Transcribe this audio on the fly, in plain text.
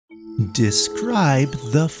Describe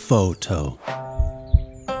the photo.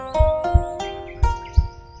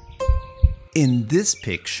 In this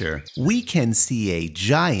picture, we can see a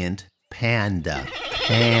giant panda.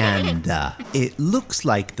 It looks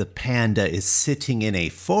like the panda is sitting in a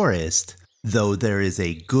forest, though there is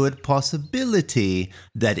a good possibility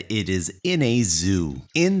that it is in a zoo.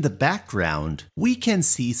 In the background, we can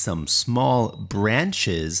see some small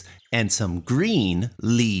branches and some green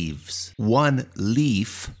leaves. One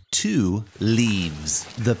leaf, two leaves.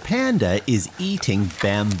 The panda is eating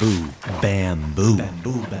bamboo.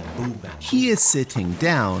 He is sitting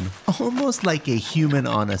down, almost like a human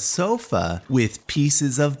on a sofa, with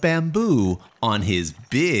pieces of bamboo on his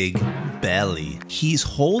big belly. He's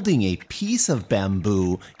holding a piece of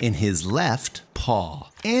bamboo in his left paw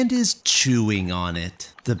and is chewing on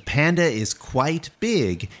it. The panda is quite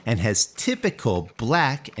big and has typical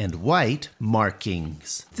black and white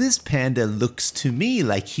markings. This panda looks to me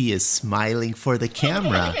like he is smiling for the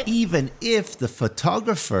camera, even if the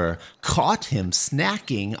photographer caught him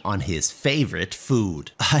snacking on his favorite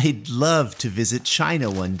food. I'd love to visit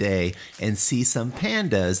China one day and see some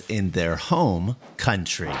pandas in their home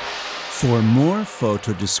country. For more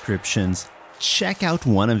photo descriptions, check out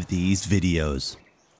one of these videos.